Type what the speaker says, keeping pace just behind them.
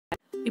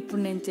ఇప్పుడు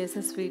నేను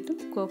చేసే స్వీట్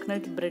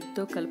కోకోనట్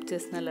బ్రెడ్తో కలిపి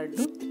చేసిన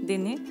లడ్డు.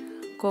 దీన్ని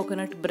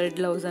కోకోనట్ బ్రెడ్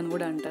లౌజ్ అని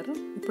కూడా అంటారు.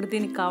 ఇప్పుడు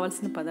దీనికి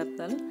కావాల్సిన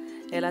పదార్థాలు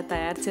ఎలా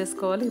తయారు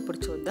చేసుకోవాలో ఇప్పుడు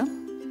చూద్దాం.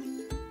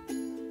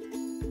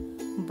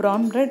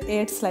 బ్రౌన్ బ్రెడ్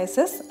 8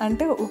 స్లైసెస్,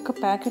 అంటే ఒక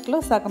ప్యాకెట్లో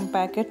సగం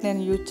ప్యాకెట్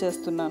నేను యూజ్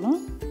చేస్తున్నాను.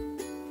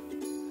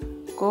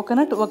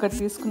 కోకోనట్ 1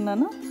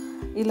 తీసుకున్నాను,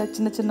 ఇలా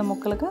చిన్న చిన్న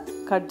ముక్కలుగా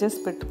కట్ చేసి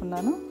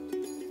పెట్టుకున్నాను.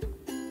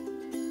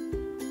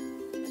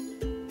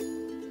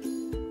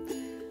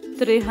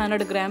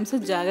 300 గ్రామ్స్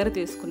జాగర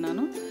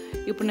తీసుకున్నాను.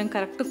 ఇప్పుడు నేను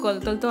కరెక్ట్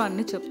కొలతలతో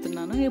అన్నీ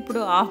చెప్తున్నాను. ఇప్పుడు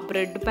హాఫ్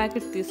బ్రెడ్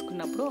ప్యాకెట్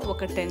తీసుకున్నప్పుడు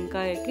ఒక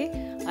టెంకాయకి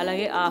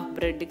అలాగే హాఫ్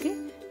బ్రెడ్కి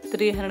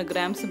 300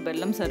 గ్రామ్స్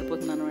బెల్లం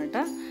సరిపోతుంది అనమాట.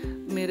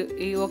 మీరు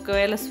ఈ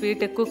ఒకవేళ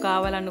స్వీట్ ఎక్కువ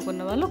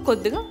కావాలనుకున్న వాళ్ళు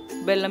కొద్దిగా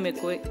బెల్లం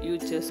ఎక్కువ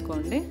యూజ్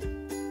చేసుకోండి.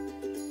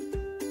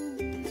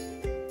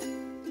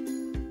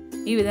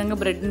 ఈ విధంగా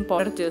బ్రెడ్ని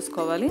పౌడర్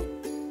చేసుకోవాలి.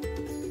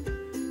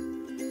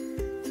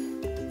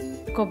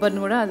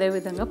 కొబ్బరిని కూడా అదే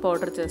విధంగా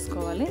పౌడర్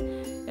చేసుకోవాలి.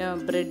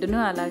 బ్రెడ్ను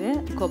అలాగే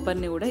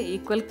కొబ్బరిని కూడా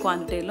ఈక్వల్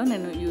క్వాంటిటీలో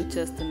నేను యూజ్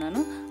చేస్తున్నాను.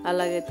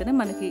 అలాగైతేనే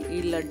మనకి ఈ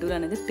లడ్డూలు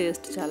అనేది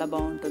టేస్ట్ చాలా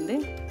బాగుంటుంది.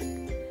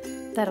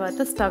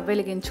 తర్వాత స్టవ్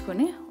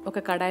వెలిగించుకొని ఒక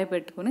కడాయి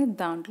పెట్టుకొని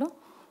దాంట్లో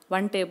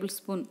 1 టేబుల్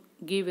స్పూన్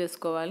గీ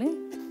వేసుకోవాలి.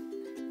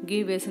 గీ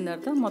వేసిన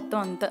తర్వాత మొత్తం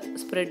అంతా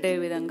స్ప్రెడ్ అయ్యే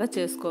విధంగా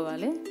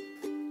చేసుకోవాలి.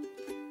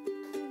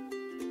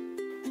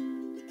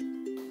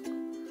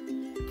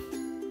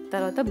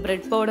 తర్వాత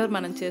బ్రెడ్ పౌడర్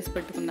మనం చేసి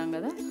పెట్టుకున్నాం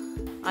కదా,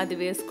 అది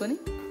వేసుకొని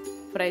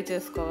ఫ్రై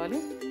చేసుకోవాలి.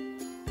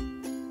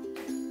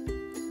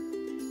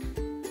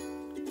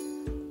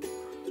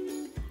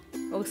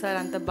 ఒకసారి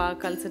అంతా బాగా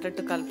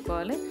కలిసేటట్టు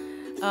కలుపుకోవాలి.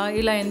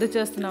 ఇలా ఎందుకు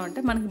చేస్తున్నామంటే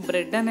మనకి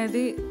బ్రెడ్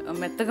అనేది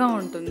మెత్తగా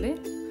ఉంటుంది.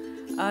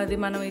 అది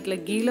మనం ఇట్లా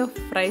గీలో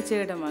ఫ్రై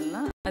చేయడం వల్ల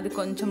అది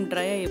కొంచెం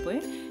డ్రై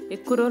అయిపోయి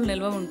ఎక్కువ రోజులు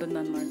నిల్వ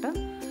ఉంటుందన్నమాట.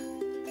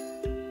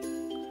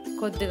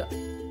 కొద్దిగా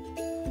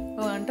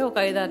అంటే ఒక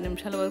 5-6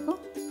 నిమిషాల వరకు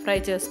ఫ్రై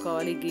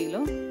చేసుకోవాలి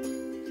గీలో.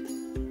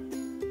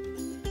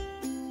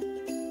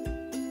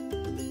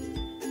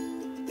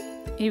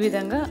 ఈ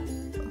విధంగా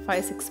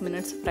 5-6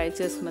 మినిట్స్ ఫ్రై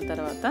చేసుకున్న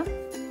తర్వాత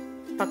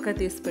పక్క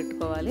తీసి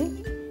పెట్టుకోవాలి.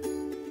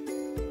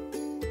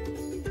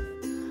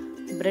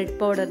 బ్రెడ్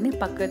పౌడర్ని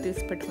పక్క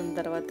తీసి పెట్టుకున్న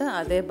తర్వాత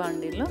అదే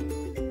బాండీలో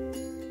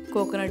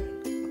కోకోనట్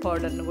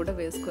పౌడర్ని కూడా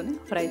వేసుకొని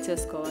ఫ్రై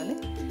చేసుకోవాలి.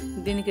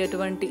 దీనికి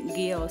ఎటువంటి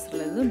గీ అవసరం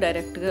లేదు,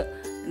 డైరెక్ట్గా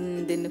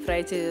దీన్ని ఫ్రై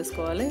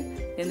చేసుకోవాలి.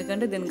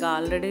 ఎందుకంటే దీనికి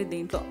ఆల్రెడీ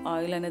దీంట్లో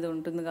ఆయిల్ అనేది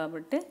ఉంటుంది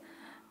కాబట్టి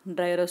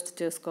డ్రై రోస్ట్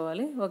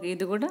చేసుకోవాలి.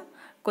 ఇది కూడా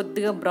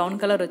కొద్దిగా బ్రౌన్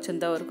కలర్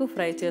వచ్చేంత వరకు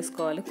ఫ్రై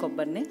చేసుకోవాలి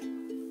కొబ్బరిని.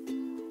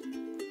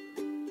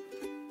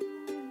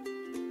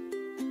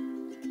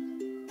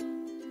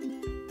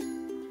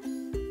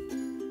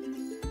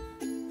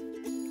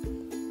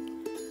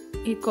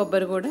 ఈ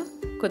కొబ్బరి కూడా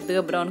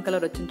కొద్దిగా బ్రౌన్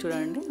కలర్ వచ్చింది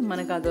చూడండి,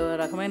 మనకి అదో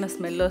రకమైన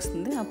స్మెల్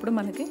వస్తుంది. అప్పుడు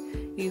మనకి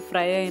ఈ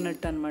ఫ్రై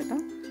అయినట్టు అనమాట.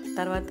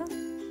 తర్వాత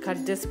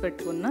కట్ చేసి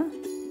పెట్టుకున్న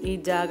ఈ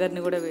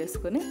జాగర్ని కూడా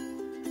వేసుకొని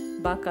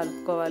బాగా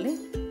కలుపుకోవాలి.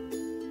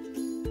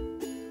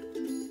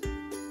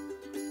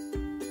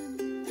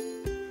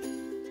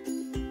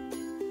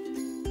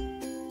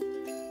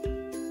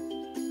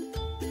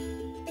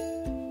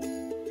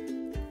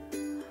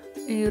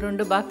 ఈ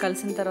రెండు బాగా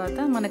కలిసిన తర్వాత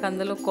మనకు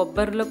అందులో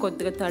కొబ్బరిలో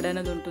కొద్దిగా తడి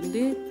అనేది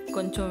ఉంటుంది,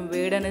 కొంచెం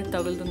వేడి అనేది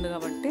తగులుతుంది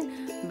కాబట్టి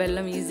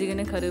బెల్లం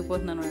ఈజీగానే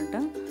కరిగిపోతుంది అనమాట.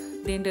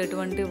 దీంట్లో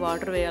ఎటువంటి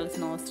వాటర్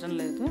వేయాల్సిన అవసరం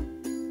లేదు.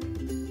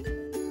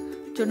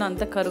 చూడండి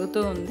అంతా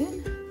కరుగుతూ ఉంది.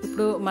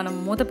 ఇప్పుడు మనం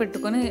మూత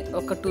పెట్టుకొని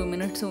ఒక 2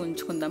 మినిట్స్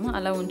ఉంచుకుందాము.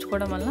 అలా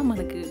ఉంచుకోవడం వల్ల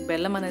మనకి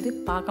బెల్లం అనేది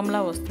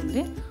పాకంలా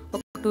వస్తుంది.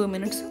 ఒక 2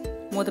 మినిట్స్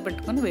మూత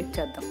పెట్టుకొని వెయిట్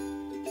చేద్దాం.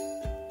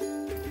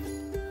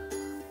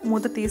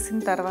 మూత తీసిన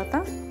తర్వాత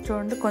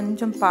చూడండి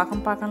కొంచెం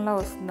పాకంలా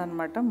వస్తుంది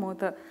అనమాట.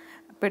 మూత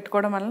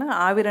పెట్టుకోవడం వల్ల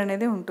ఆవిరి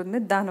అనేది ఉంటుంది,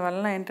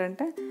 దానివల్ల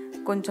ఏంటంటే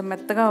కొంచెం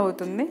మెత్తగా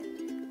అవుతుంది.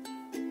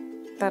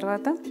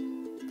 తర్వాత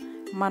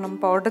మనం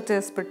పౌడర్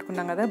చేసి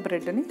పెట్టుకున్నాం కదా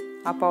బ్రెడ్ని,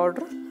 ఆ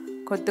పౌడర్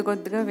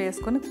కొద్దిగా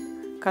వేసుకొని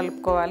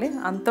కలుపుకోవాలి.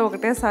 అంతా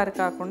ఒకటేసారి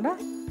కాకుండా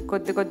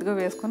కొద్దిగా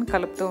వేసుకొని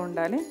కలుపుతూ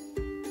ఉండాలి.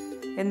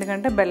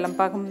 ఎందుకంటే బెల్లం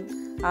పాకం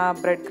ఆ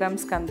బ్రెడ్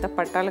క్రమ్స్కి అంతా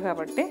పట్టాలి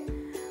కాబట్టి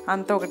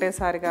అంతా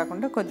ఒకటేసారి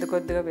కాకుండా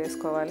కొద్దిగా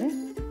వేసుకోవాలి.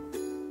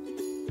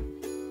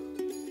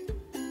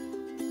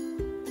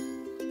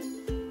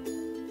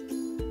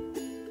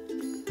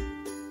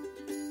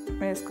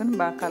 వేసుకొని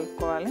బాగా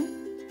కలుపుకోవాలి.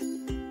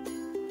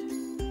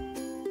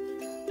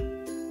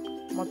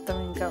 మొత్తం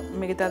ఇంకా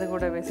మిగతాది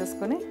కూడా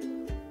వేసేసుకొని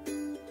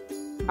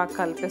బాగా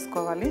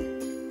కలిపేసుకోవాలి.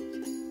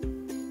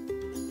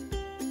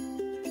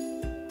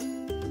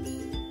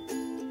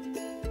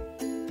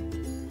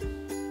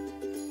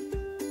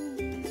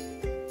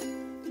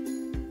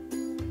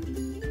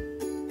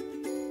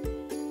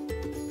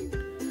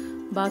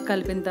 బాగా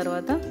కలిపిన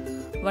తర్వాత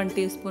 1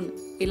 టీ స్పూన్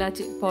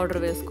ఇలాచి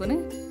పౌడర్ వేసుకొని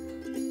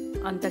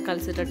అంతా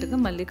కలిసేటట్టుగా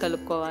మళ్ళీ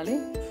కలుపుకోవాలి.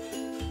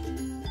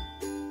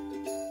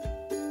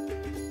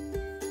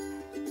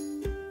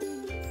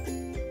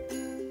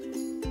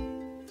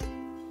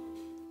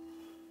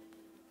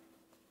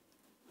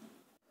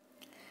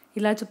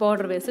 ఇలాచి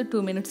పౌడర్ వేసి 2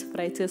 మినిట్స్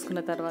ఫ్రై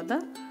చేసుకున్న తర్వాత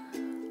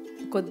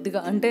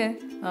కొద్దిగా అంటే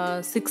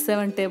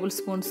 6-7 టేబుల్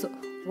స్పూన్స్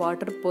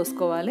వాటర్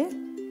పోసుకోవాలి.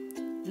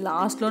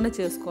 లాస్ట్లోనే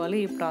చేసుకోవాలి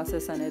ఈ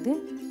ప్రాసెస్ అనేది.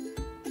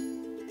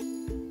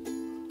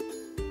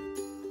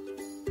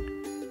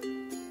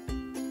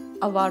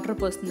 ఆ వాటర్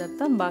పోసిన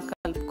తర్వాత బాగా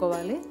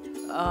కలుపుకోవాలి.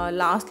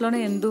 లాస్ట్లోనే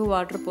ఎందుకు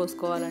వాటర్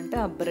పోసుకోవాలంటే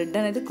ఆ బ్రెడ్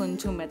అనేది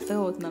కొంచెం మెత్తగా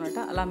అవుతుంది అనమాట.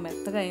 అలా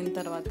మెత్తగా అయిన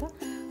తర్వాత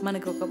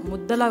మనకి ఒక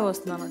ముద్దలాగా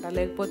వస్తుంది అనమాట,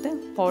 లేకపోతే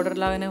పౌడర్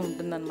లాగానే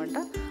ఉంటుంది అనమాట.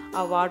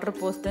 ఆ వాటర్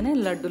పోస్తేనే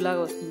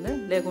లడ్డులాగా వస్తుంది,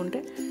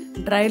 లేకుంటే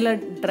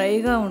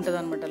డ్రైగా ఉంటుంది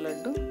అనమాట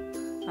లడ్డు.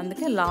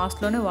 అందుకే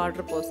లాస్ట్లోనే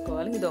వాటర్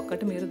పోసుకోవాలి. ఇది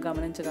ఒక్కటి మీరు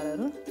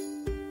గమనించగలరు.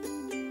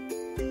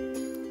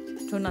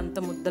 చూడండి అంత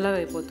ముద్దలాగా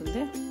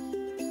అయిపోతుంది.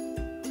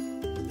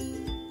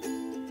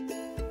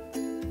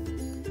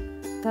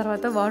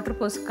 తర్వాత వాటర్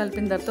పోసి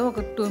కలిపిన తర్వాత ఒక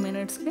 2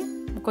 మినిట్స్కి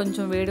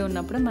కొంచెం వేడి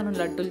ఉన్నప్పుడే మనం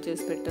లడ్డూలు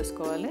చేసి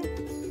పెట్టేసుకోవాలి.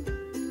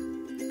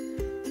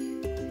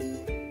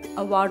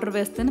 ఆ వాటర్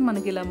వేస్తేనే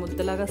మనకి ఇలా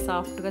ముద్దలాగా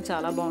సాఫ్ట్గా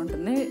చాలా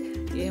బాగుంటుంది,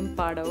 ఏం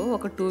పాడవు.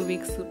 ఒక 2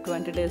 వీక్స్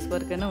 20 డేస్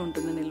వరకైనా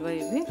ఉంటుంది నిల్వ.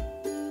 ఇవి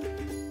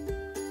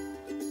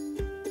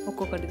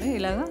ఒక్కొక్కటిగా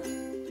ఇలాగా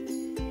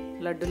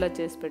లడ్డూలా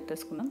చేసి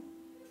పెట్టేసుకున్నాం.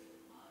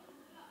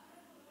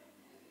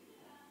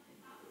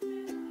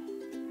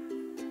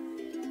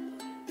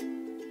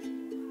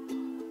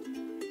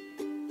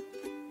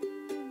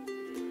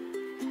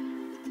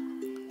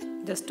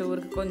 జస్ట్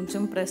ఊరికి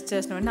కొంచెం ప్రెస్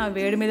చేసిన వెంటనే, ఆ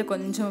వేడి మీద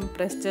కొంచెం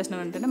ప్రెస్ చేసిన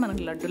వెంటనే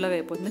మనకి లడ్డూలాగా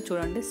అయిపోతుంది.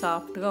 చూడండి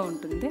సాఫ్ట్గా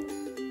ఉంటుంది.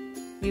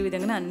 ఈ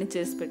విధంగానే అన్నీ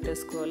చేసి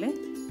పెట్టేసుకోవాలి.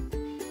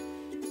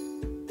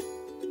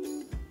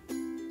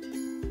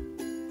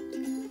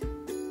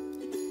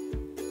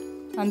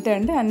 అంతే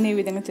అండి, అన్ని ఈ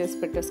విధంగా చేసి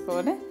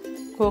పెట్టేసుకోవాలి.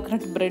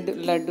 Coconut bread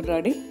laddu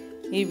ready.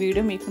 ఈ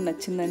వీడియో మీకు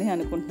నచ్చిందని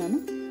అనుకుంటున్నాను.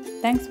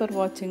 Thanks for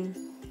watching.